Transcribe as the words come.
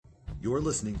You're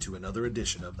listening to another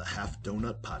edition of the Half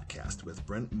Donut Podcast with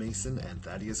Brent Mason and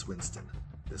Thaddeus Winston.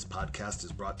 This podcast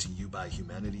is brought to you by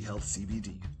Humanity Health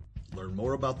CBD. Learn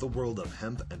more about the world of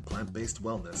hemp and plant-based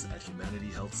wellness at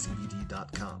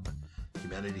humanityhealthcbd.com.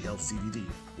 Humanity Health CBD,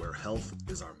 where health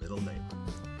is our middle name.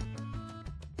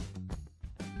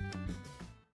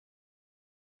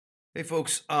 Hey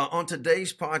folks, on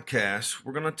today's podcast,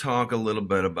 we're going to talk a little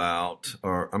bit about,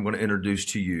 or I'm going to introduce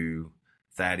to you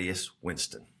Thaddeus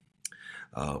Winston.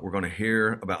 We're going to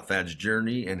hear about Thad's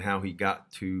journey and how he got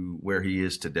to where he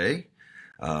is today.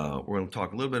 We're going to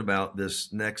talk a little bit about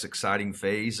this next exciting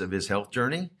phase of his health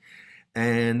journey.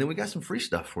 And then we got some free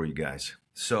stuff for you guys.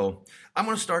 So I'm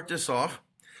going to start this off.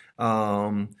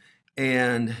 You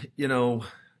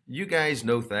guys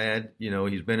know Thad. You know,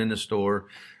 he's been in the store.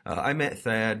 I met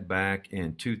Thad back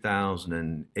in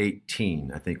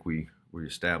 2018. I think we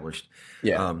established.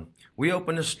 Yeah. We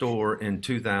opened a store in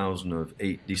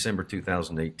December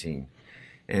 2018.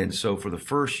 And so for the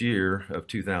first year of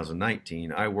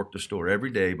 2019, I worked the store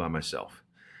every day by myself.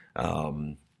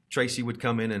 Tracy would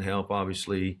come in and help,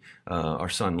 obviously. Our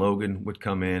son Logan would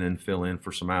come in and fill in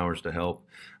for some hours to help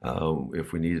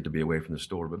if we needed to be away from the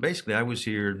store. But basically, I was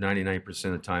here 99%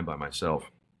 of the time by myself.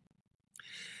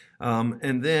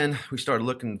 And then we started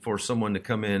looking for someone to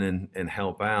come in and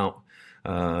help out,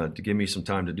 to give me some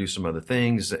time to do some other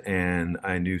things. And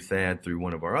I knew Thad through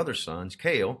one of our other sons,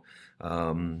 Kale.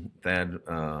 Thad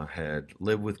had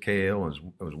lived with Kale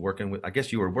and was working with, I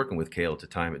guess you were working with Kale at the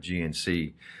time at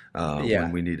GNC.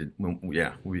 When we needed,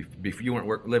 before you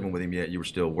weren't living with him yet, you were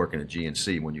still working at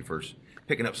GNC when you first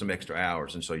picking up some extra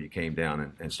hours. And so you came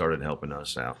down and started helping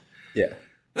us out. Yeah.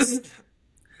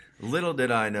 Little did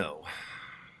I know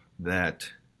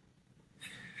that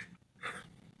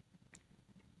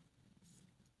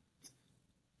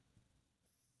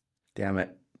Damn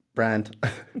it, Brent.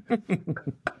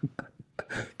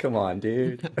 Come on,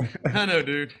 dude. I know,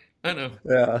 dude. I know.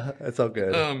 Yeah, it's all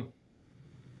good.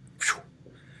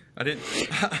 I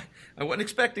wasn't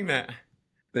expecting that.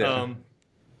 Yeah.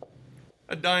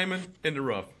 A diamond in the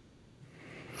rough.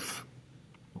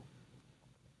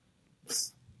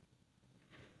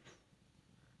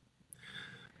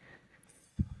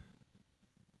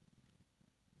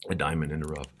 A diamond in the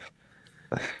rough.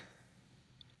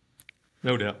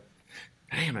 No doubt.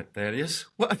 Damn it, Thaddeus.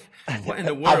 What in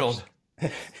the world? All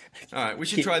right, we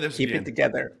should try this keep again. it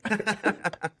together.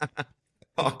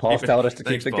 Oh, Paul's telling us to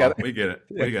Thanks, keep it Paul. together. We get it.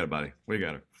 Yeah. We got it, buddy. We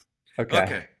got it.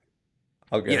 Okay.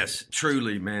 Okay. Yes,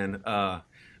 truly, man. A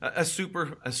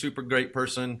super great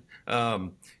person.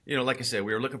 Like I said,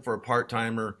 we were looking for a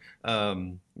part-timer.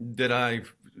 Did I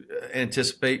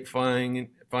anticipate finding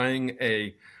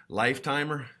a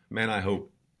lifetimer? Man, I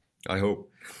hope. You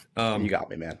got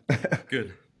me, man.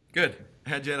 Good.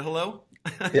 Had you at a hello?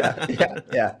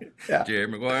 Yeah. Jerry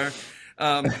Maguire.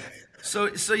 So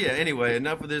yeah, anyway,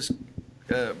 enough of this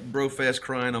bro-fest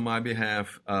crying on my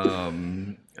behalf. I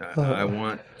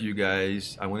want to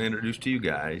introduce to you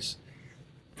guys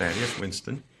Thaddeus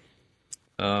Winston.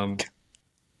 Tell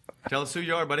us who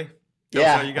you are, buddy. Tell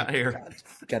us how you got here.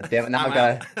 God damn it. Now I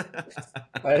gotta.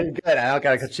 Good. I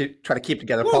gotta try to keep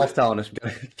together. Paul's telling us we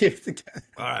gotta keep it together.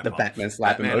 All right, the Paul. Batman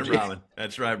slap Batman emoji. and Robin.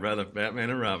 That's right, brother.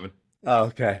 Batman and Robin. Oh,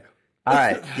 okay. All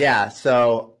right. Yeah.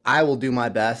 So I will do my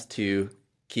best to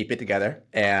keep it together,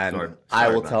 and Sorry I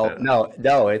will about tell. that.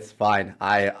 No, it's fine.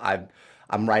 I'm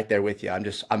right there with you.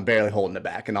 I'm barely holding it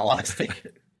back, in all honesty.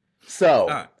 So, All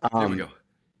right, here we go.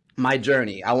 My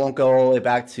journey. I won't go all the way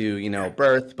back to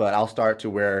birth, but I'll start to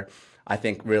where I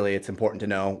think really it's important to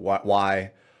know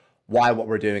why what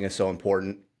we're doing is so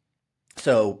important.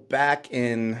 So back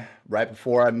right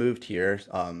before I moved here,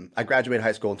 I graduated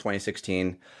high school in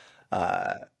 2016.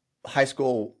 High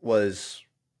school was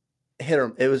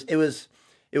it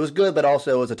was good, but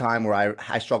also it was a time where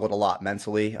I struggled a lot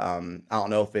mentally. I don't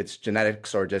know if it's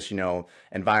genetics or just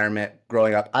environment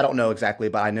growing up. I don't know exactly,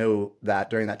 but I know that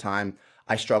during that time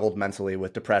I struggled mentally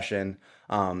with depression,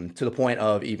 to the point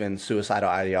of even suicidal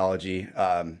ideology.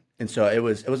 And so it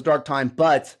was a dark time,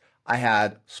 but I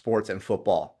had sports and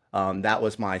football. That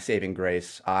was my saving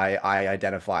grace. I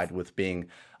identified with being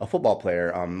a football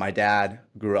player. My dad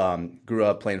grew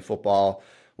up playing football,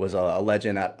 was a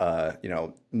legend at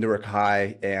Newark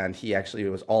High, and he actually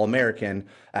was All-American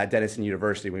at Denison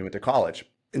University when we went to college.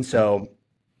 And so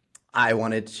I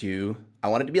wanted to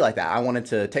be like that. I wanted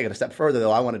to take it a step further,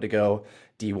 though. I wanted to go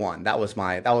D1. That was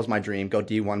my dream. Go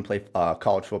D1, play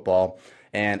college football,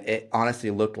 and it honestly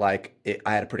looked like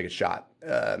I had a pretty good shot.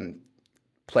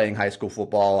 Playing high school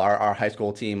football, our high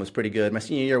school team was pretty good. My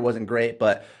senior year wasn't great,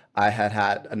 but I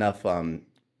had enough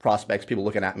prospects, people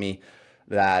looking at me,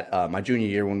 that my junior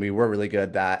year when we were really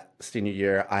good. That senior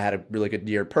year, I had a really good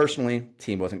year personally.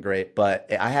 Team wasn't great,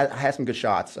 but I had some good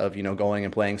shots of going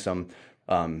and playing some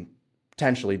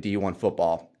potentially D1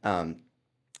 football.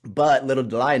 But little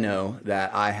did I know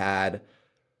that I had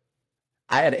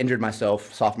injured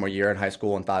myself sophomore year in high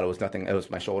school and thought it was nothing. It was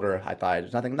my shoulder. I thought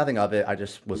it was nothing of it. I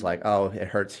just was like, oh, it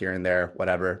hurts here and there,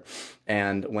 whatever.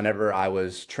 And whenever I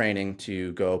was training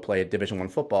to go play Division I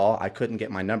football, I couldn't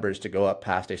get my numbers to go up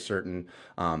past a certain.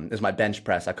 It was my bench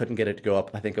press. I couldn't get it to go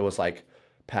up. I think it was like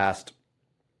past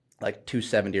like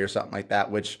 270 or something like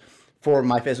that, which for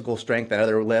my physical strength and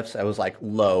other lifts, I was like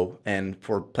low. And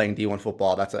for playing D1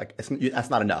 football, that's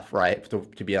not enough, right?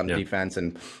 To be on the defense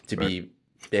and to be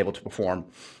able to perform.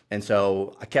 And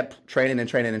so I kept training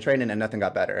and nothing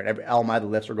got better. And all my other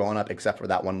lifts were going up except for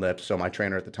that one lift. So my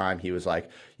trainer at the time, he was like,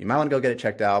 you might want to go get it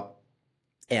checked out.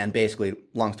 And basically,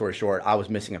 long story short, I was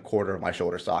missing a quarter of my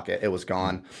shoulder socket. It was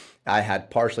gone. I had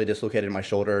partially dislocated my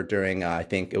shoulder during, I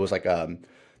think it was like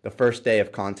the first day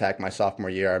of contact my sophomore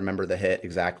year. I remember the hit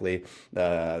exactly.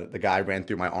 The guy ran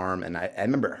through my arm, and I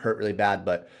remember it hurt really bad,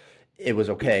 but it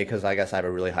was okay because I guess I have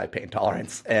a really high pain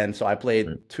tolerance. And so I played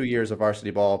 2 years of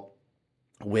varsity ball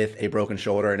with a broken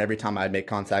shoulder. And every time I'd make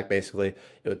contact, basically,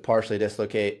 it would partially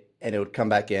dislocate and it would come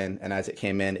back in. And as it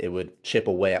came in, it would chip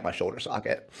away at my shoulder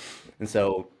socket. And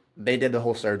so they did the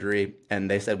whole surgery.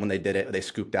 And they said when they did it, they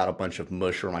scooped out a bunch of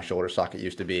mush where my shoulder socket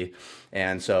used to be.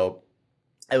 And so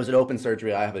it was an open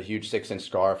surgery. I have a huge 6-inch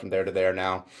scar from there to there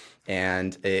now.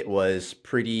 And it was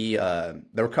pretty, the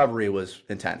recovery was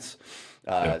intense.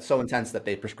 So intense that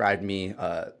they prescribed me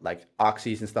like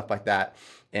oxys and stuff like that,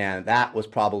 and that was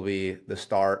probably the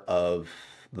start of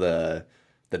the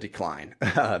decline.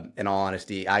 In all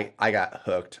honesty, I got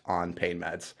hooked on pain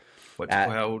meds.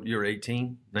 How old? You're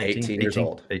 18? 19? 18 years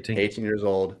old. 18 years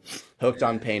old, hooked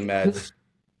on pain meds.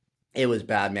 It was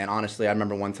bad, man. Honestly, I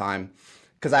remember one time,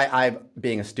 because I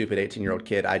being a stupid 18-year-old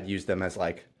kid, I'd use them as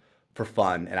like for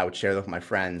fun, and I would share them with my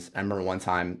friends. I remember one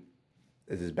time,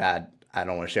 this is bad, I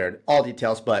don't want to share all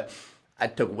details, but I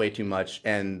took way too much,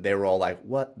 and they were all like,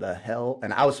 "What the hell?"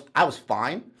 And I was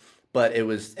fine, but it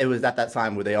was at that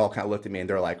time where they all kind of looked at me and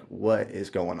they're like, "What is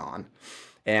going on?"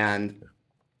 And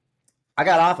I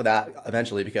got off of that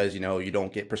eventually because you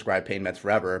don't get prescribed pain meds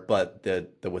forever, but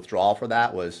the withdrawal for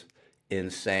that was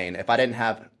insane. If I didn't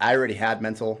have, I already had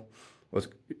mental.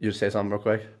 You say something real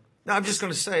quick? No, I'm just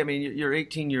going to say, I mean, you're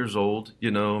 18 years old.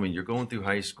 You're going through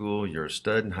high school. You're a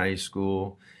stud in high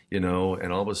school. And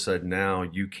all of a sudden now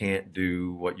you can't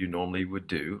do what you normally would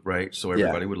do, right? So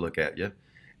everybody would look at you,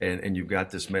 and you've got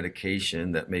this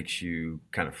medication that makes you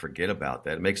kind of forget about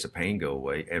that. It makes the pain go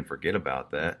away and forget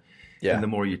about that. Yeah. And the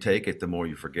more you take it, the more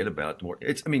you forget about it. The more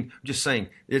I'm just saying,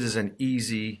 it is an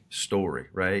easy story,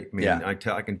 right? I mean, I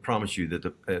can promise you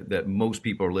that that most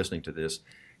people are listening to this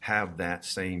have that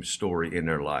same story in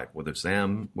their life, whether it's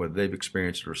them, whether they've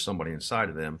experienced it or somebody inside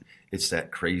of them. It's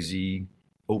that crazy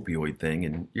opioid thing,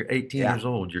 and you're 18 years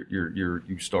old.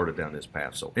 You started down this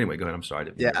path. So anyway, go ahead. I'm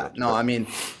sorry. I mean,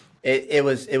 it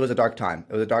was a dark time.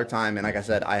 It was a dark time, and like I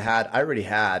said, I already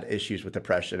had issues with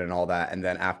depression and all that, and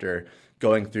then after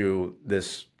going through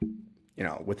this,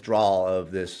 withdrawal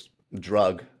of this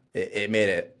drug, it made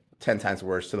it 10 times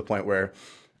worse, to the point where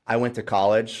I went to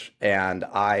college, and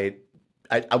I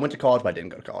went to college, but I didn't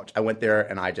go to college. I went there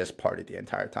and I just partied the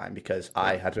entire time because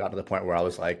I had got to the point where I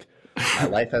was like, my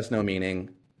life has no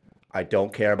meaning. I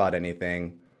don't care about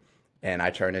anything. And I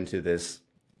turned into this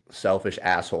selfish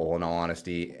asshole, in all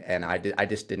honesty. And I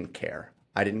just didn't care.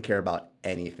 I didn't care about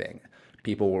anything.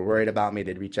 People were worried about me.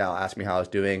 They'd reach out, ask me how I was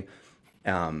doing.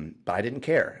 But I didn't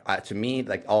care. To me,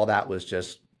 like, all that was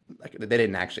just like, they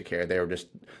didn't actually care. They were just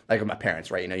like my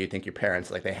parents, right? You think your parents,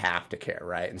 like, they have to care,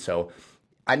 right? And so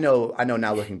I know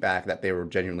now, looking back, that they were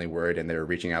genuinely worried and they were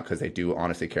reaching out because they do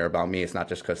honestly care about me. It's not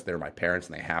just because they're my parents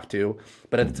and they have to.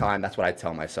 But at the time, that's what I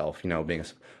tell myself, being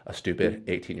a stupid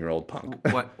 18-year-old punk.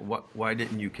 Why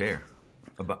didn't you care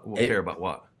about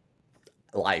what?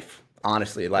 Life.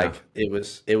 Honestly, it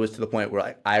was to the point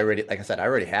where I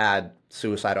already had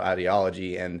suicidal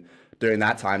ideology, and during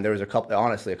that time there was a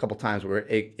couple times where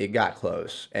it got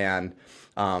close, and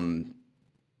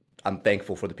I'm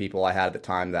thankful for the people I had at the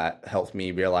time that helped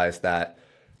me realize that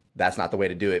that's not the way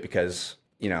to do it, because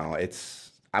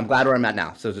I'm glad where I'm at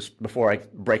now. So just before I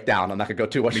break down, I'm not gonna go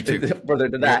too much further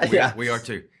to that. We are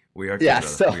too. We are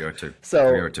too.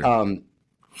 So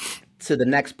to the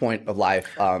next point of life.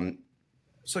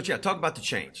 So talk about the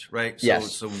change, right?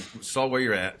 Yes. So saw where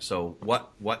you're at. So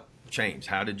what changed?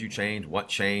 How did you change? What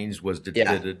changed? Did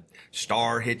a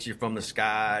star hit you from the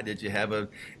sky? Did you have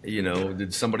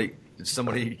did somebody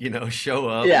show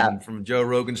up from Joe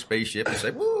Rogan's spaceship and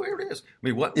say, "Woo, here it is"? I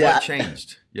mean, what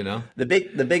changed?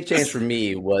 The big change for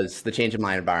me was the change in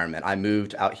my environment. I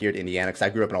moved out here to Indiana because I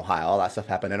grew up in Ohio. All that stuff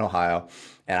happened in Ohio,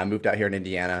 and I moved out here in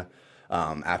Indiana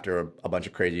after a bunch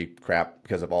of crazy crap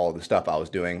because of all the stuff I was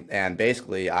doing. And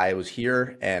basically, I was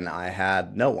here and I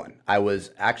had no one. I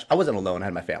wasn't alone. I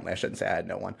had my family. I shouldn't say I had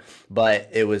no one, but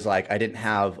it was like I didn't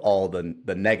have all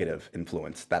the negative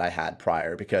influence that I had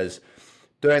prior, because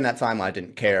during that time I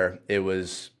didn't care. It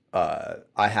was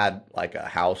I had like a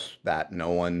house that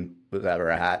no one was ever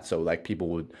at, so like people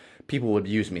would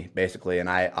use me basically, and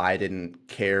I didn't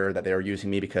care that they were using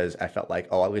me, because I felt like,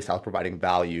 oh, at least I was providing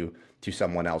value to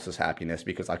someone else's happiness,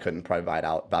 because I couldn't provide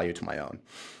out value to my own.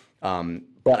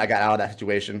 But I got out of that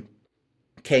situation,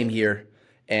 came here,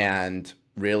 and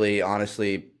really,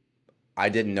 honestly, I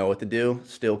didn't know what to do.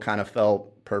 Still kind of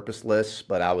felt purposeless,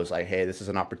 but I was like, hey, this is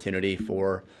an opportunity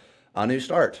for a new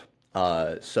start.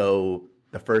 So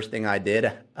the first thing I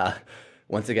did,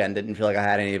 once again, didn't feel like I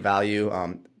had any value.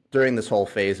 During this whole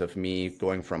phase of me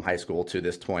going from high school to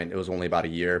this point, it was only about a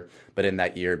year. But in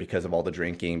that year, because of all the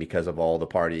drinking, because of all the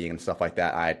partying and stuff like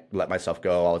that, I let myself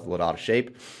go. I was a little out of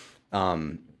shape.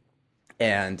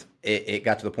 And it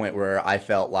got to the point where I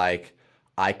felt like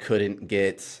I couldn't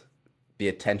get the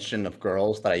attention of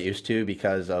girls that I used to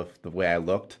because of the way I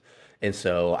looked. And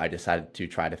so I decided to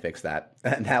try to fix that.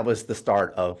 And that was the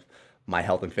start of my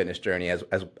health and fitness journey, as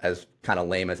kind of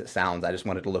lame as it sounds. I just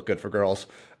wanted to look good for girls.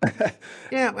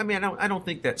 Yeah, I mean, I don't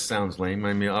think that sounds lame.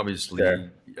 I mean, obviously,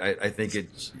 sure. I think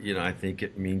it's, I think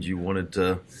it means you wanted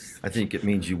to. I think it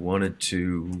means you wanted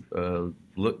to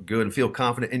look good and feel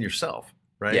confident in yourself,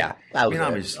 right? Yeah, I mean,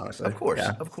 obviously, of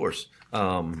course.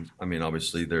 I mean,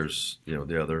 obviously, there's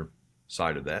the other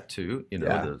side of that too,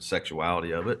 the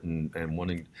sexuality of it, and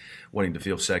wanting to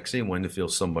feel sexy and wanting to feel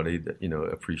somebody that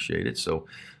appreciated. So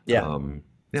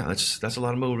that's a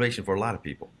lot of motivation for a lot of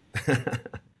people.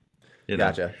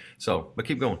 Gotcha. So, but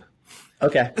keep going.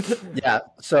 Okay. Yeah.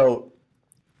 So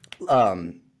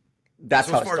that's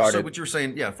how it started. So what you were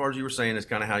saying, as far as you were saying, is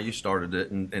kind of how you started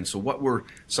it, and so what were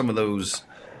some of those?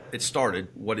 It started.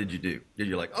 What did you do? Did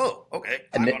you like, oh, okay,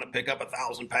 I'm going to pick up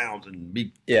 1,000 pounds and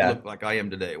look like I am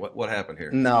today? What happened here?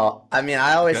 No, I mean,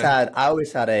 I always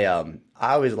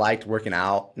liked working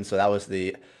out, and so that was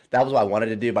what I wanted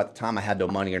to do. By the time I had no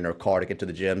money or no car to get to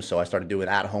the gym, so I started doing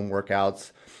at-home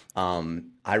workouts.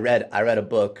 I read a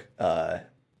book.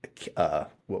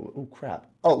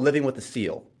 Living with the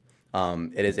Seal.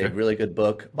 It is a really good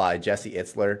book by Jesse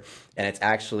Itzler, and it's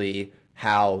actually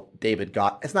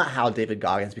it's not how David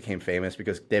Goggins became famous,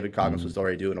 because David Goggins was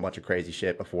already doing a bunch of crazy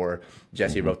shit before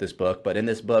Jesse wrote this book. But in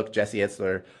this book, Jesse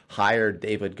Itzler hired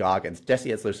David Goggins. Jesse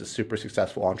Itzler's a super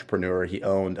successful entrepreneur. He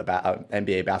owned an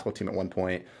NBA basketball team at one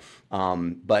point.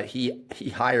 But he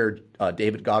hired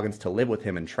David Goggins to live with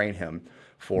him and train him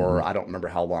for I don't remember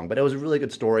how long. But it was a really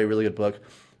good story, really good book.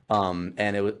 And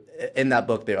it was in that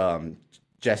book,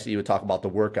 Jesse would talk about the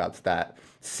workouts that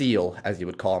SEAL, as you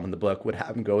would call him in the book, would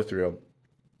have him go through.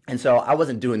 And so I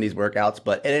wasn't doing these workouts,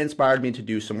 but it inspired me to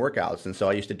do some workouts. And so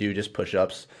I used to do just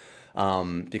push-ups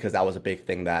because that was a big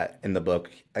thing that in the book,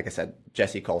 like I said,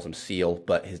 Jesse calls him SEAL,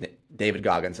 but his name, David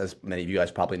Goggins, as many of you guys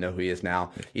probably know who he is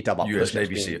now. He talked about U.S.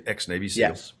 Navy SEAL, ex-Navy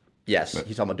SEAL. Yes.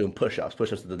 He's talking about doing push-ups.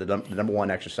 Push-ups is the number one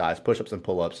exercise, push-ups and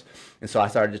pull-ups. And so I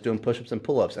started just doing push-ups and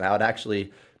pull-ups, and I would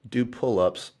actually do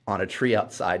pull-ups on a tree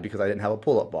outside because I didn't have a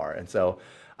pull-up bar. And so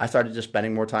I started just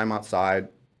spending more time outside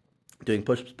doing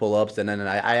push-ups, pull-ups, and then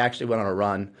I actually went on a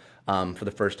run for the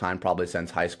first time probably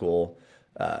since high school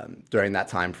during that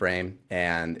time frame,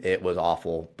 and it was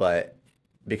awful. But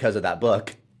because of that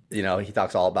book, he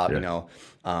talks all about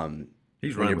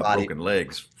he's running with broken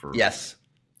legs for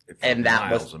and that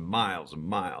miles was and miles and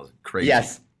miles. Crazy.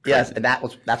 Yes, and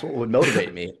that's what would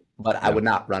motivate me. But I would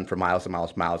not run for miles and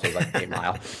miles and miles. It was like 8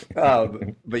 mile.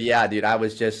 But yeah, dude, I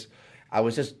was just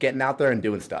getting out there and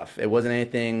doing stuff. It wasn't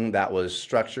anything that was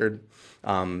structured.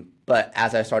 But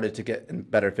as I started to get in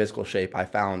better physical shape, I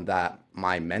found that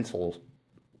my mental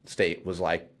state was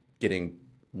like getting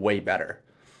way better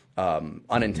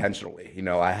unintentionally.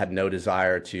 I had no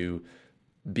desire to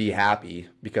be happy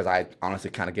because I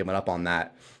honestly kind of given up on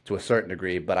that to a certain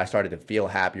degree, but I started to feel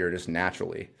happier just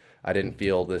naturally. I didn't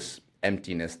feel this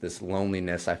emptiness, this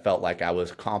loneliness. I felt like I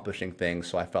was accomplishing things,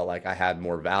 so I felt like I had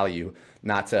more value,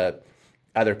 not to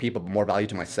other people, but more value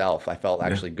to myself. I felt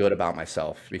actually good about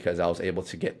myself because I was able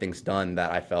to get things done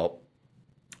that I felt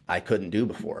I couldn't do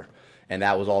before. And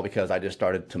that was all because I just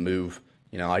started to move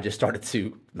I just started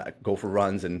to go for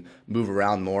runs and move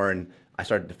around more, and I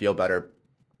started to feel better.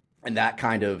 And that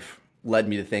kind of led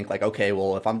me to think like, okay,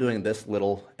 well, if I'm doing this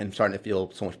little and starting to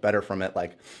feel so much better from it,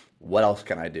 like what else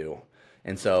can I do?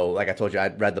 And so, like I told you, I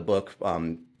read the book,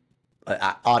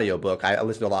 audiobook. I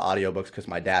listen to a lot of audiobooks because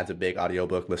my dad's a big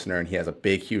audiobook listener, and he has a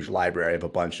big, huge library of a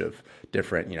bunch of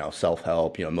different,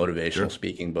 self-help, motivational Sure.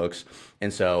 speaking books.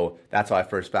 And so that's how I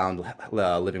first found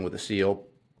Living with a Seal.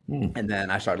 And then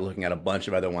I started looking at a bunch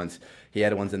of other ones. He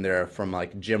had ones in there from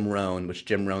like Jim Rohn, which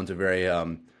Jim Rohn's a very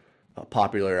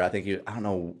popular. I think I don't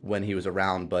know when he was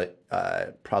around, but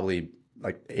probably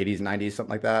like 80s, 90s,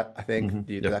 something like that. I think.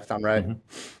 Does Yep. that sound right?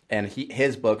 And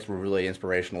his books were really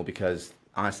inspirational because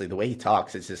honestly, the way he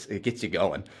talks, it gets you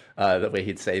going. The way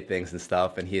he'd say things and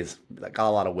stuff, and he's like, got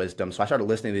a lot of wisdom. So I started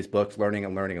listening to these books, learning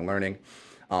and learning and learning.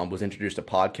 Was introduced to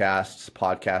podcasts.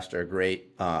 Podcasts are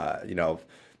great.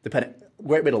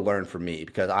 Great way to learn for me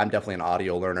because I'm definitely an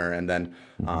audio learner. And then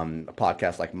a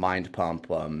podcast like Mind Pump,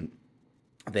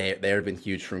 they've been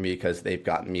huge for me because they've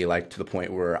gotten me like to the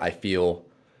point where I feel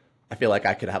like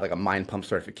I could have like a Mind Pump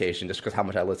certification just because how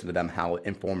much I listen to them, how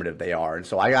informative they are. And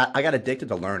so I got addicted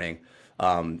to learning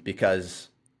because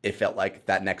it felt like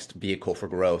that next vehicle for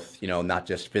growth, not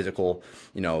just physical,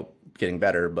 getting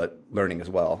better, but learning as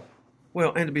well.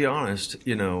 Well, and to be honest,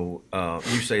 you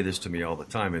say this to me all the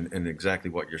time, and exactly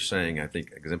what you're saying, I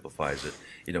think, exemplifies it.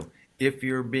 If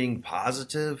you're being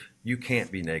positive, you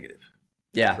can't be negative,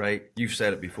 Yeah. right? You've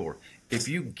said it before. If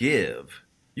you give,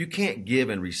 you can't give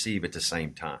and receive at the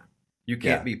same time. You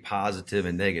can't be positive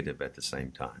and negative at the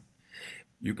same time.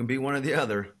 You can be one or the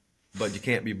other, but you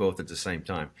can't be both at the same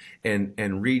time.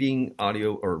 And reading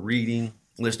audio or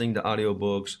listening to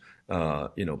audiobooks,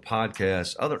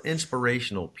 podcasts, other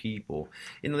inspirational people,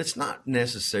 it's not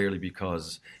necessarily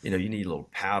because, you need a little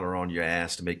powder on your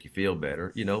ass to make you feel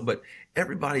better, but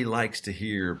everybody likes to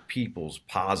hear people's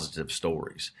positive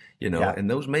stories, and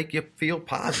those make you feel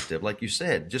positive. Like you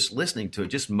said, just listening to it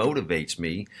just motivates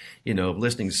me,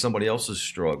 listening to somebody else's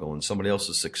struggle and somebody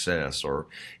else's success, or,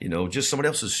 just somebody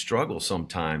else's struggle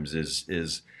sometimes is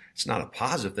it's not a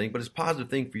positive thing, but it's a positive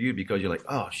thing for you because you're like,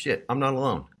 oh shit, I'm not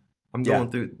alone. I'm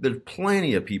going through, there's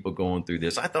plenty of people going through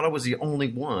this. I thought I was the only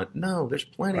one. No, there's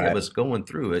plenty of us going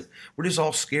through it. We're just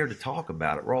all scared to talk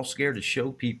about it. We're all scared to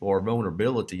show people our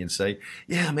vulnerability and say,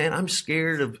 yeah, man, I'm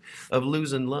scared of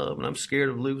losing love, and I'm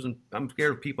scared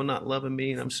of people not loving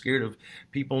me, and I'm scared of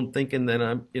people thinking that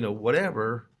I'm,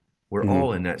 whatever. We're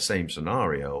all in that same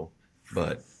scenario,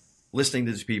 but listening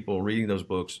to these people, reading those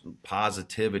books,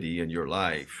 positivity in your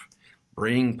life,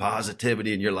 bring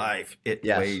positivity in your life. It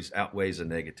outweighs the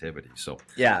negativity. So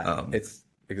it's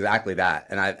exactly that.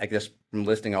 And I guess from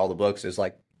listening to all the books is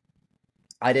like,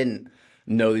 I didn't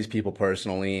know these people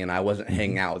personally, and I wasn't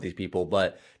hanging out with these people,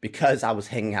 but because I was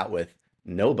hanging out with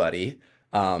nobody,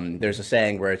 there's a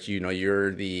saying where it's,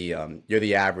 you're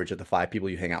the average of the 5 people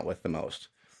you hang out with the most.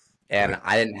 And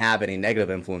I didn't have any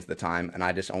negative influence at the time, and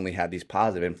I just only had these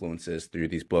positive influences through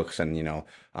these books and,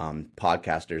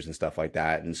 podcasters and stuff like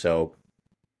that. And so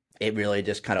it really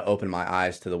just kind of opened my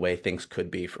eyes to the way things could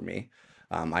be for me.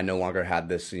 I no longer had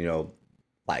this,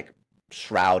 like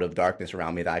shroud of darkness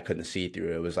around me that I couldn't see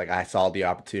through. It was like I saw the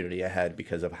opportunity ahead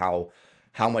because of how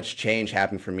much change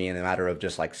happened for me in a matter of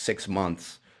just like 6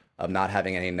 months of not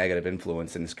having any negative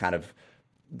influence, and it's kind of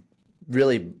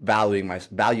really valuing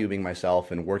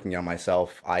myself and working on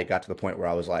myself. I got to the point where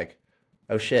I was like,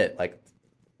 oh shit, like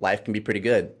life can be pretty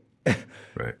good.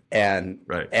 Right. And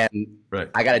Right.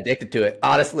 I got addicted to it.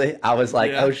 Honestly, I was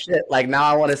like, oh shit, like now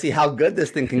I want to see how good this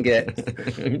thing can get.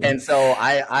 And so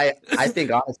I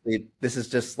think honestly, this is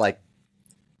just like,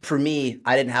 for me,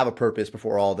 I didn't have a purpose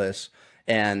before all this,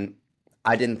 and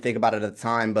I didn't think about it at the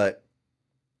time, but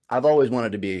I've always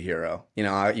wanted to be a hero. You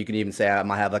can even say I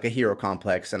might have like a hero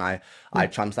complex, and I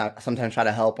sometimes try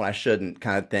to help when I shouldn't,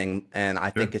 kind of thing. And I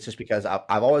think it's just because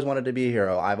I've always wanted to be a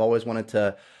hero. I've always wanted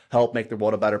to help make the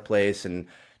world a better place and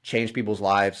change people's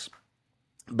lives.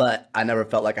 But I never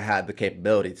felt like I had the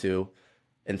capability to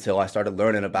until I started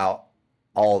learning about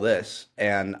all this.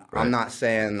 And I'm not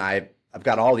saying I've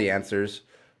got all the answers,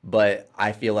 but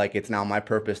I feel like it's now my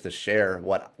purpose to share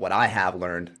what I have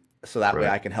learned, so that way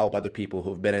I can help other people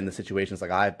who've been in the situations like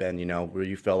I've been, where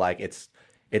you feel like it's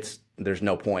there's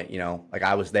no point, like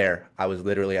I was there. I was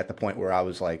literally at the point where I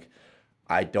was like,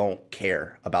 I don't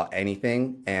care about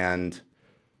anything, and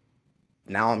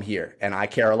now I'm here, and I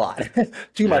care a lot,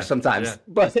 too much Yeah, sometimes. yeah.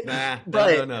 But Nah, no, no, but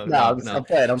no, no, no, I'm no.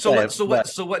 playing. I'm So playing. what? So what? But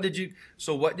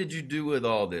So what did you do with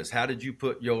all this? How did you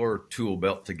put your tool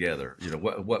belt together?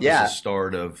 What was the yeah,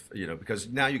 start of? Because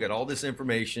now you got all this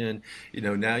information.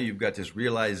 Now you've got this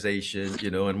realization.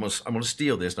 And I'm gonna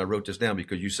steal this, and I wrote this down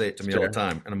because you say it to me all the sure,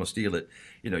 time, and I'm gonna steal it.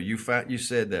 You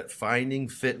said that finding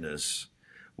fitness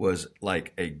was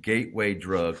like a gateway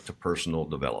drug to personal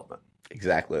development.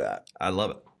 exactly that. I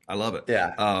love it. I love it.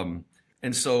 Yeah.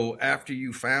 And so after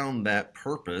you found that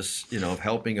purpose, of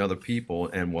helping other people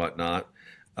and whatnot,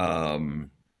 now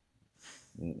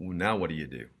what do you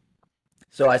do?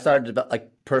 So I started like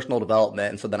personal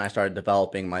development, and so then I started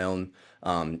developing my own,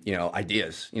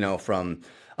 ideas, from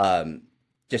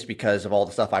just because of all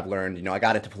the stuff I've learned. I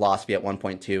got into philosophy at one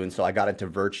point too, and so I got into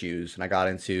virtues, and I got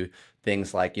into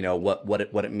things like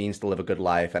what it means to live a good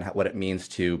life, and what it means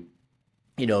to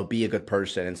be a good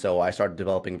person. And so I started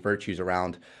developing virtues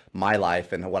around my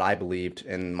life and what I believed.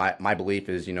 And my belief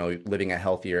is, living a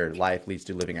healthier life leads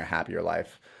to living a happier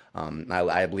life.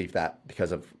 I believe that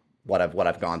because of what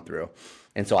I've gone through.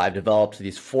 And so I've developed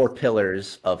these 4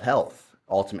 pillars of health,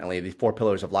 ultimately, these 4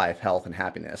 pillars of life, health and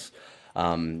happiness.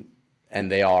 And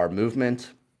they are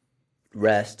movement,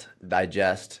 rest,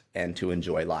 digest, and to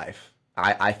enjoy life.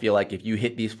 I feel like if you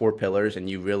hit these 4 pillars and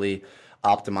you really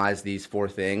optimize these 4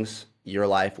 things, your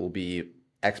life will be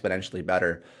exponentially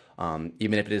better.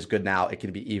 Even if it is good now, it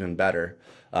can be even better.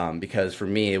 Because for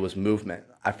me, it was movement.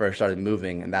 I first started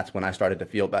moving, and that's when I started to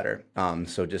feel better.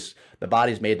 So just the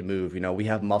body's made to move. We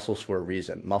have muscles for a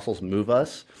reason. Muscles move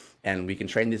us, and we can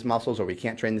train these muscles or we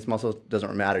can't train these muscles.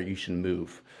 Doesn't matter. You should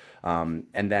move. And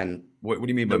then What do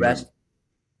you mean by the movement? rest,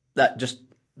 that just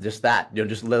that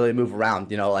just literally move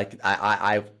around. Like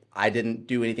I didn't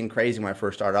do anything crazy when I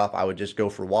first started off. I would just go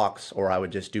for walks, or I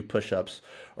would just do push-ups,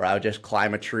 or I would just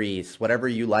climb a tree. Whatever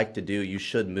you like to do, you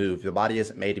should move. The body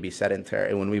isn't made to be sedentary,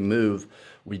 and when we move,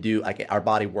 we do, like, our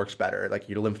body works better. Like,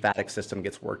 your lymphatic system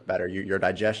gets work better, your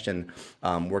digestion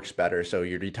works better, so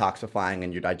you're detoxifying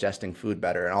and you're digesting food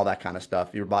better and all that kind of stuff.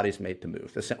 Your body's made to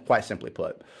move. That's quite simply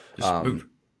put. Just move.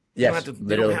 You don't Yes, have to. You don't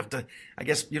literally. have to. I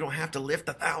guess you don't have to lift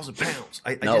 1,000 pounds.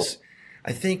 No.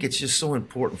 I think it's just so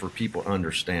important for people to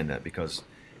understand that, because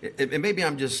maybe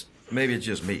it's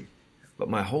just me, but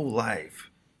my whole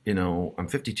life, I'm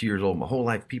 52 years old. My whole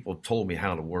life, people told me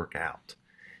how to work out,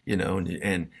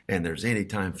 and there's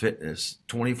Anytime Fitness,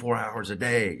 24 hours a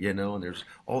day, and there's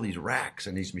all these racks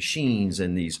and these machines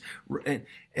and and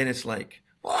it's like,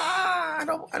 well, I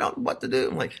don't know what to do.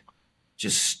 I'm like,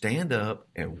 just stand up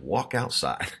and walk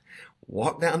outside,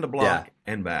 walk down the Yeah, block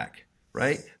and back,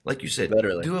 right? Like you said,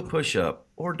 literally. do a push up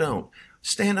or don't.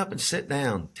 Stand up and sit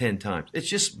down 10 times. It's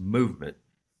just movement.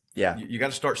 Yeah. You got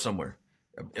to start somewhere.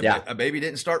 Yeah. A baby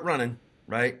didn't start running,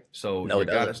 right? So No, you it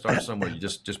got to doesn't. start somewhere. You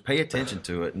just pay attention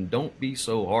to it, and don't be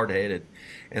so hard headed,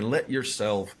 and let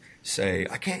yourself say,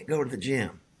 I can't go to the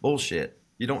gym. Bullshit.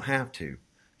 You don't have to.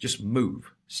 Just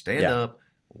move. Stand Yeah. up,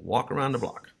 walk around the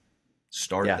block.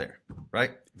 Start Yeah. there,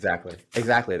 right? Exactly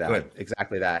Go ahead. that.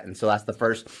 Exactly that. And so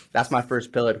that's my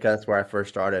first pillar, because that's where I first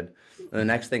started. And the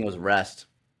next thing was rest.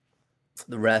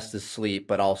 The rest is sleep,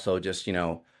 but also just,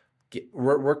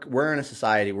 we're in a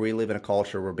society where we live in a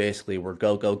culture where basically we're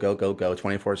go, go, go, go, go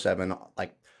 24/7,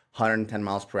 like 110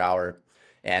 miles per hour.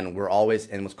 And we're always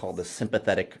in what's called the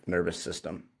sympathetic nervous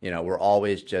system. We're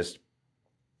always just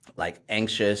like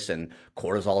anxious and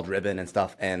cortisol driven and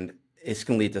stuff. And it's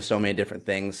going to lead to so many different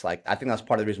things. Like, I think that's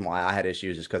part of the reason why I had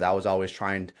issues, is because I was always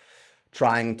trying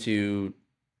to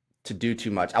do too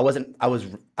much. I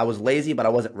was lazy, but I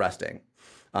wasn't resting.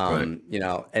 Right.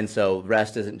 And so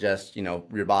rest isn't just,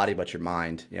 your body, but your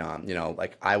mind.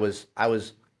 Like, I was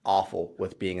awful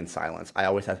with being in silence. I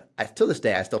always have, to this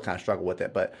day, I still kind of struggle with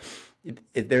it, but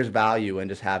there's value in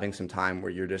just having some time where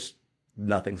you're just,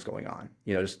 nothing's going on,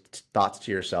 just thoughts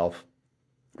to yourself,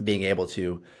 being able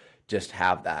to just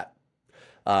have that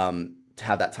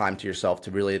time to yourself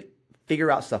to really figure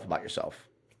out stuff about yourself.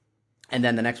 And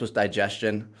then the next was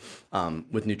digestion,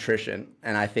 with nutrition.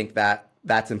 And I think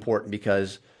that's important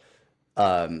because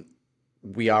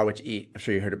we are what you eat. I'm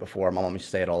sure you heard it before. My mom used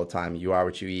to say it all the time. You are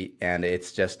what you eat. And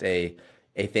it's just a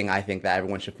thing I think that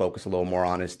everyone should focus a little more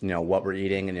on, is, what we're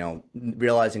eating, and,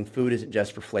 realizing food isn't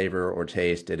just for flavor or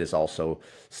taste. It is also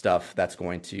stuff that's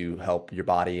going to help your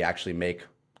body actually make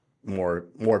more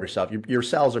of yourself. Your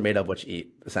cells are made of what you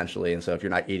eat, essentially. And so if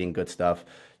you're not eating good stuff,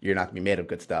 you're not going to be made of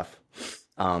good stuff.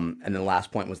 And then the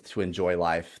last point was to enjoy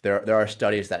life. There are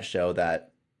studies that show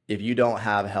that if you don't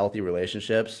have healthy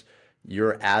relationships,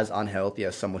 you're as unhealthy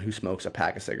as someone who smokes a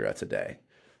pack of cigarettes a day.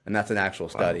 And that's an actual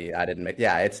Wow. study. I didn't make,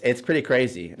 yeah, it's pretty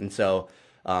crazy. And so,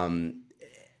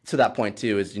 to that point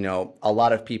too is, a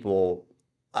lot of people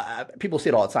see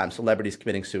it all the time, celebrities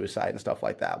committing suicide and stuff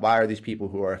like that. Why are these people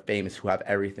who are famous, who have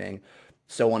everything,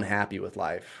 so unhappy with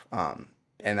life?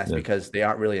 And that's Yeah. because they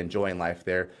aren't really enjoying life.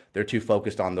 They're too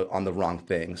focused on the wrong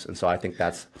things. And so I think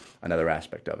that's another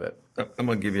aspect of it. I'm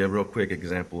going to give you a real quick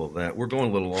example of that. We're going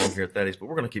a little long here, Thaddeus, but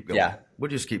we're going to keep going. Yeah. We'll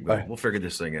just keep going. Okay. We'll figure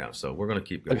this thing out. So we're going to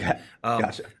keep going. Okay.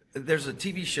 Gotcha. There's a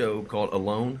TV show called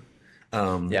Alone.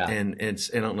 Yeah. And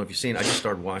I don't know if you've seen it. I just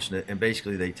started watching it, and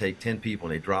basically they take 10 people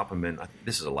and they drop them in.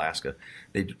 This is Alaska.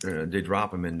 They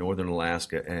drop them in northern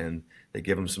Alaska, and they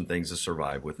give them some things to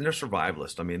survive with. And they're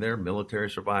survivalists. I mean, they're military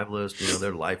survivalists.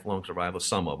 They're lifelong survivalists.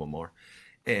 Some of them are,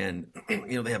 and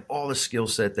they have all the skill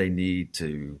set they need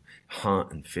to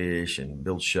hunt and fish and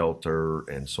build shelter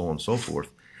and so on and so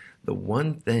forth. The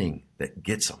one thing that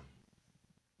gets them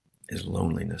is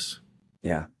loneliness.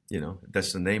 Yeah.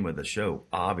 That's the name of the show,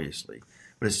 obviously,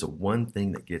 but it's the one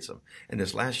thing that gets them. And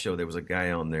this last show, there was a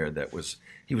guy on there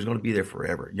he was going to be there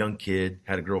forever. Young kid,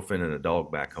 had a girlfriend and a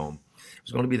dog back home. He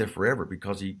was going to be there forever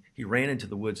because he ran into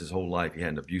the woods his whole life. He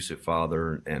had an abusive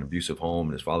father and abusive home,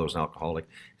 and his father was an alcoholic.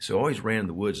 So he always ran in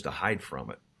the woods to hide from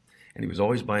it. And he was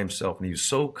always by himself, and he was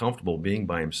so comfortable being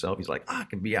by himself. He's like, I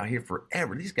can be out here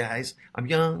forever. These guys, I'm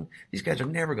young. These guys are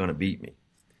never going to beat me.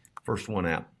 First one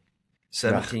out.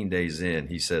 17 days in,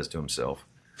 he says to himself,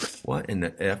 what in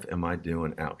the F am I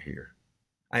doing out here?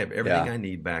 I have everything I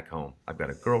need back home. I've got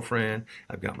a girlfriend.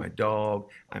 I've got my dog.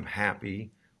 I'm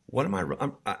happy. What am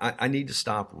I need to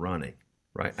stop running,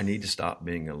 right? I need to stop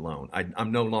being alone.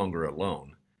 I'm no longer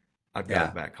alone. I've got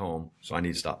it back home, so I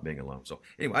need to stop being alone. So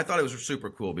anyway, I thought it was super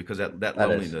cool because that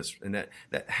loneliness and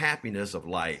that happiness of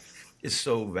life is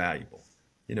so valuable.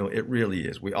 It really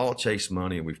is. We all chase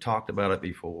money, and we've talked about it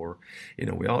before.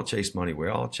 We all chase money. We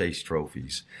all chase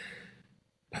trophies.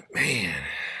 But man,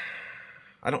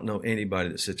 I don't know anybody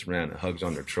that sits around and hugs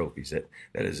on their trophies that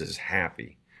is as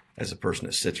happy as a person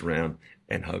that sits around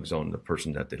and hugs on the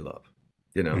person that they love.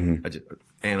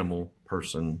 Animal,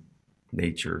 person,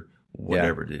 nature,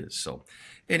 whatever it is. So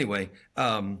anyway,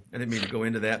 I didn't mean to go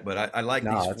into that, but I like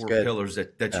these four pillars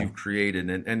that you've created,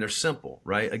 and they're simple,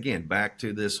 right? Again, back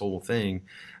to this whole thing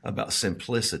about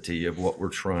simplicity of what we're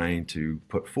trying to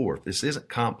put forth. This isn't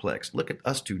complex. Look at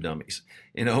us two dummies.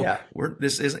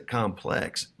 This isn't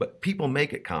complex, but people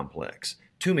make it complex.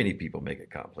 Too many people make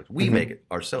it complex. We make it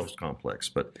ourselves complex,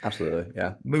 but absolutely,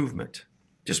 yeah. Movement,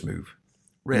 just move,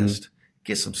 rest,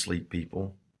 get some sleep,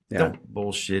 people. Yeah. Don't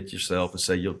bullshit yourself and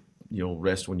say you'll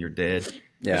rest when you're dead.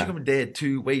 Yeah. You're going to be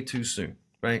dead way too soon,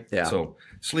 right? Yeah. So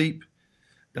sleep,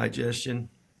 digestion,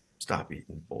 stop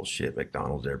eating bullshit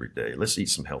McDonald's every day. Let's eat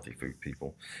some healthy food,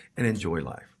 people, and enjoy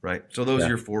life, right? So those are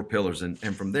your four pillars. And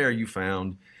from there you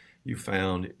found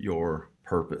your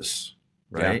purpose,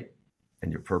 right? Yeah.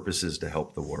 And your purpose is to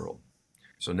help the world.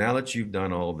 So now that you've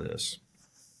done all this,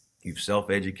 you've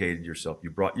self-educated yourself. You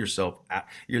brought yourself out.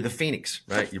 You're the phoenix,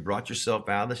 right? You brought yourself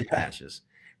out of the ashes.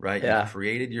 Right? Yeah. You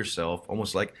created yourself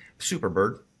almost like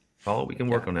Superbird. Paul, we can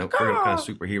work on that. Figure out what kind of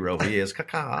superhero he is.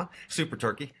 Super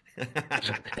turkey.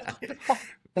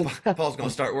 Paul's going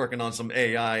to start working on some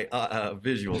AI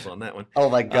visuals on that one. Oh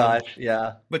my gosh,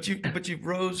 yeah. But you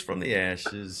rose from the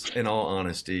ashes. In all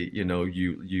honesty,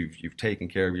 you've taken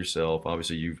care of yourself.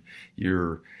 Obviously,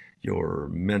 your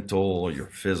mental, your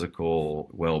physical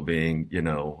well-being.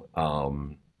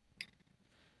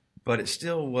 But it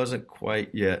still wasn't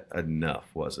quite yet enough,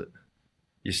 was it?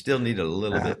 You still need a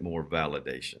little bit more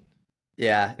validation.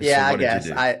 Yeah, and I guess.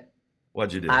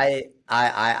 What'd you do?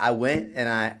 I went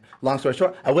and long story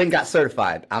short, I went and got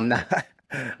certified. I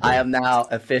am now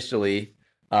officially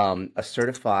a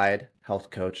certified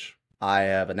health coach. I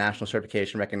have a national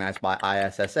certification recognized by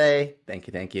ISSA. Thank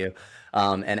you.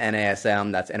 And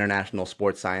NASM, that's International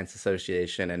Sports Science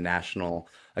Association, and National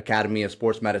Academy of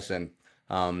Sports Medicine.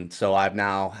 So I've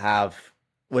now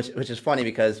which is funny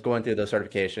because going through those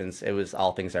certifications, it was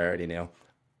all things I already knew.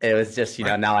 It was just,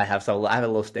 now I have a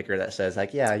little sticker that says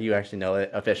like, yeah, you actually know it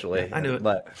officially. I knew it.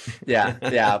 But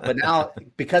yeah. But now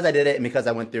because I did it and because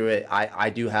I went through it, I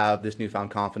do have this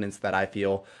newfound confidence that I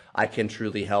feel I can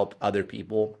truly help other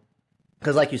people.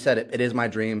 Because like you said, it is my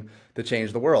dream to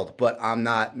change the world, but I'm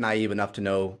not naive enough to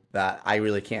know that I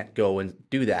really can't go and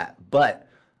do that. But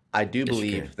I do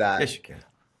believe that. Yes, you can.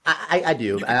 I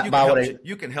do.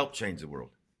 You can help change the world.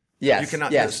 Yes. You cannot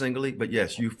do it singly, but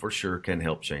yes, you for sure can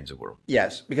help change the world.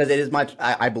 Yes, because it is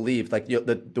I believe like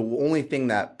the only thing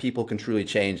that people can truly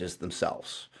change is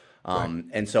themselves. Right.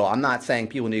 And so I'm not saying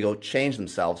people need to go change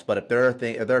themselves, but if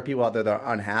there are people out there that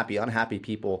are unhappy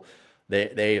people,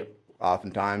 they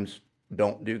oftentimes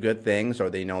don't do good things, or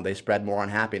they spread more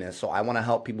unhappiness. So I want to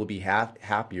help people be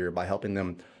happier by helping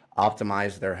them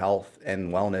optimize their health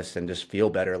and wellness and just feel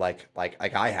better like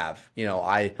I have. You know,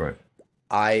 Right.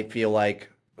 I feel like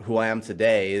who I am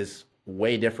today is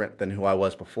way different than who I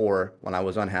was before when I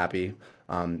was unhappy,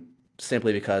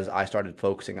 simply because I started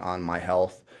focusing on my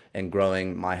health and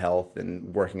growing my health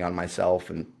and working on myself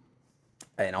and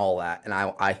all that. And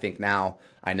I think now,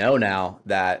 I know now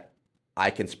that I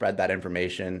can spread that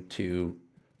information to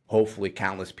hopefully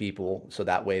countless people so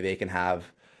that way they can have,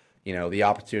 you know, the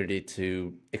opportunity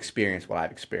to experience what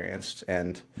I've experienced.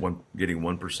 And Getting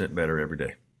 1% better every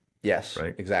day. yes,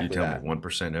 Right? exactly You tell that. me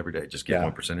 1% every day. Just get Yeah.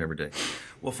 1% every day.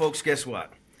 Well, folks, guess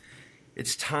what?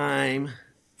 It's time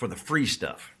for the free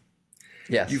stuff.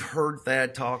 Yes. You've heard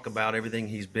Thad talk about everything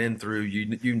he's been through.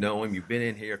 You know him. You've been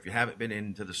in here. If you haven't been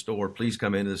into the store, please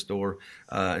come into the store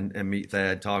and meet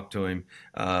Thad. Talk to him.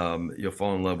 You'll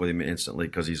fall in love with him instantly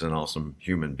because he's an awesome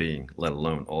human being, let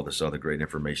alone all this other great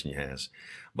information he has.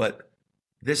 But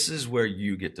this is where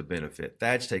you get to benefit.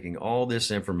 Thad's taking all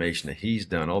this information that he's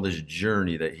done, all this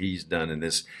journey that he's done, and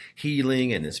this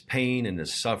healing and this pain and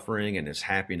this suffering and this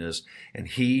happiness, and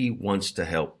he wants to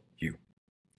help you.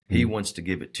 He wants to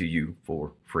give it to you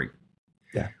for free.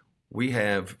 Yeah. We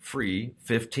have free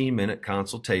 15-minute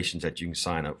consultations that you can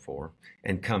sign up for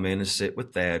and come in and sit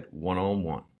with Thad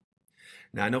one-on-one.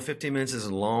 Now, I know 15 minutes is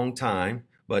a long time,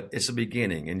 but it's a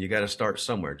beginning, and you got to start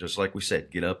somewhere. Just like we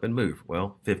said, get up and move.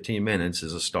 Well, 15 minutes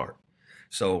is a start.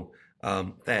 So,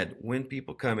 Thad, when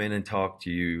people come in and talk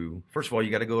to you, first of all, you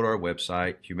got to go to our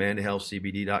website,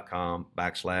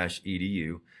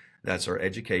 humanityhealthcbd.com/edu. That's our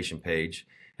education page.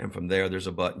 And from there, there's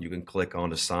a button you can click on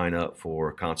to sign up for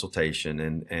a consultation,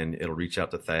 and it'll reach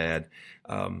out to Thad.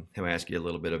 He'll ask you a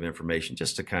little bit of information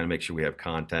just to kind of make sure we have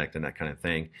contact and that kind of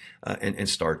thing, and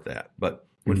start that. But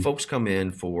when folks come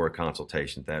in for a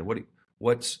consultation, Thad, what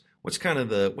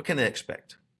can they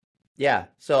expect? Yeah.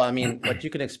 So, I mean, what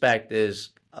you can expect is,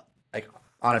 like,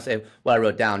 honestly, what I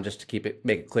wrote down just to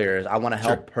make it clear is I want to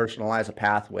help personalize a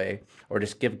pathway or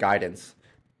just give guidance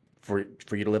for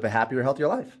you to live a happier, healthier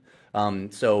life.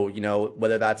 So, you know,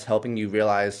 whether that's helping you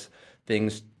realize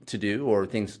things to do or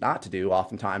things not to do,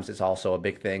 oftentimes it's also a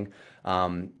big thing.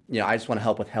 You know, I just want to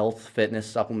help with health, fitness,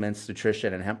 supplements,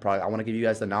 nutrition, and hemp products. I want to give you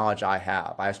guys the knowledge I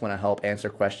have. I just want to help answer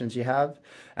questions you have,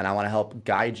 and I want to help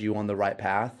guide you on the right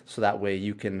path so that way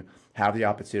you can have the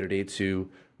opportunity to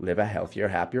live a healthier,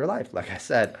 happier life. Like I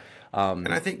said. And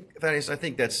I think, Thaddeus, I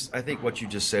think what you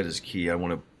just said is key. I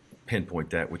want to pinpoint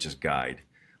that, which is guide.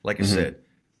 Like I said,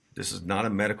 this is not a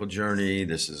medical journey.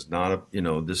 This is not a, you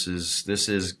know, this is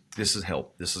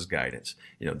help. This is guidance.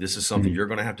 You know, this is something you're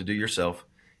going to have to do yourself.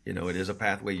 You know, it is a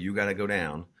pathway you got to go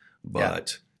down,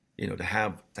 but you know, to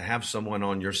have someone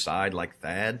on your side like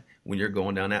Thad, when you're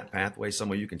going down that pathway,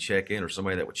 someone you can check in, or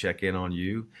somebody that would check in on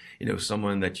you, you know,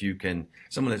 someone that's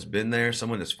been there,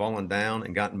 someone that's fallen down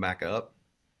and gotten back up.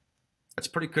 That's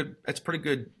pretty good. That's a pretty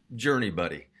good journey,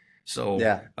 buddy. So,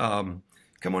 come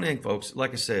on in, folks.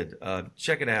 Like I said,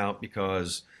 check it out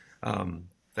because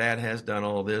Thad has done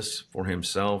all this for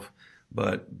himself,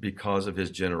 but because of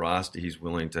his generosity, he's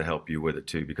willing to help you with it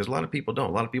too. Because a lot of people don't.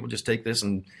 A lot of people just take this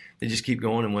and they just keep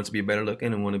going and want to be better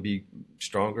looking and want to be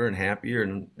stronger and happier.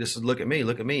 And this is look at me,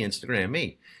 Instagram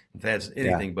me. Thad's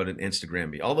anything but an Instagram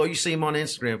me. Although you see him on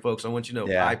Instagram, folks, I want you to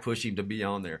know I push him to be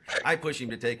on there. I push him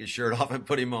to take his shirt off and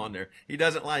put him on there. He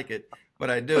doesn't like it, but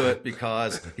I do it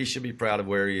because he should be proud of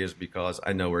where he is because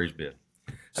I know where he's been.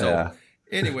 So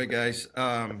anyway, guys,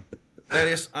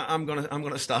 Thaddeus, I'm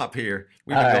gonna stop here.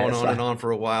 We've been going on and on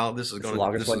for a while. This is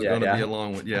gonna be a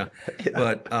long one. Yeah.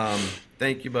 But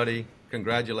thank you, buddy.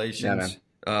 Congratulations.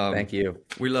 Man. Thank you.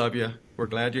 We love you. We're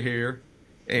glad you're here.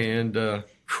 And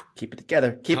keep it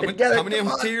together. Keep it together. Coming in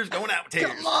with tears, going out with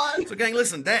tears. Come on. So, gang,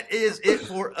 listen, that is it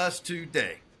for us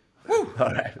today. Woo.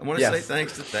 All right. I want to say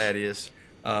thanks to Thaddeus.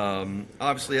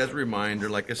 Obviously, as a reminder,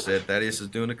 like I said, Thaddeus is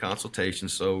doing a consultation,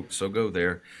 so go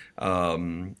there.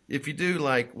 If you do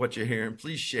like what you're hearing,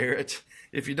 please share it.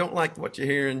 If you don't like what you're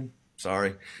hearing,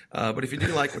 sorry. But if you do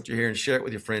like what you're hearing, share it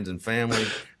with your friends and family.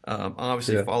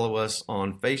 Obviously, follow us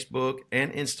on Facebook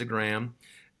and Instagram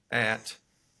at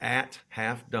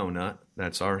Half Donut.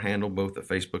 That's our handle, both at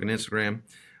Facebook and Instagram.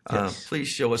 Please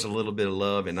show us a little bit of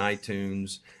love in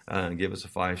iTunes and give us a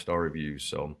 5-star review.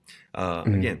 So,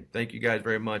 again, thank you guys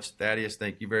very much. Thaddeus,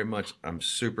 thank you very much. I'm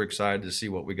super excited to see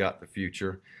what we got in the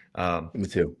future. Me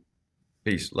too.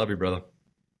 Peace. Love you, brother.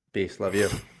 Peace. Love you.